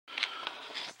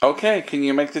Okay, can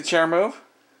you make the chair move?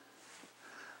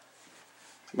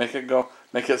 Make it go.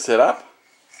 Make it sit up?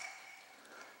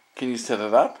 Can you sit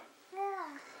it up?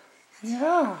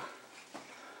 Yeah.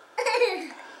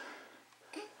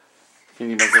 Can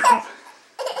you make it go?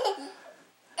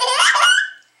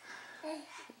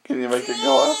 Can you make it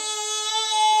go up?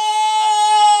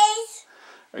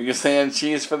 Are you saying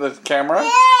cheese for the camera?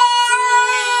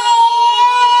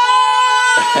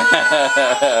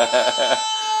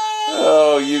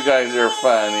 Oh, you guys are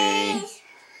funny.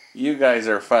 You guys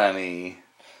are funny.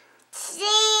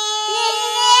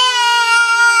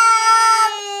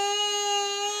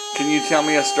 Can you tell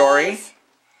me a story?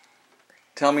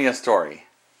 Tell me a story.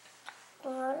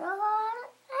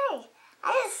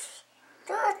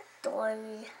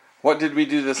 What did we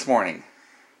do this morning?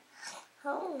 I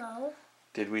don't know.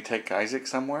 Did we take Isaac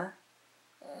somewhere?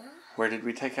 Yeah. Where did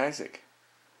we take Isaac?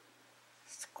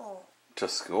 School. To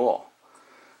school.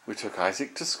 We took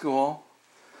Isaac to school.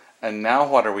 And now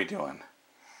what are we doing?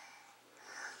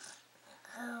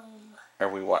 Are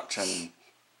we watching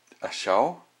a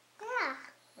show? Yeah.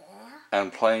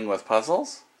 And playing with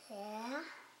puzzles? Yeah.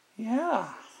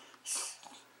 Yeah.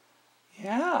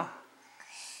 Yeah.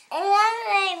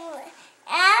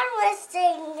 And we're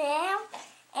sitting there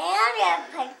and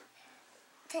you're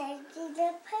taking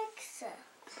the picture.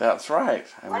 That's right.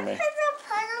 What put the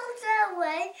puzzles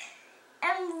away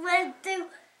and went to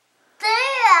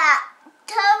there?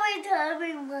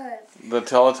 Tubby one. The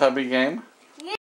Teletubby game?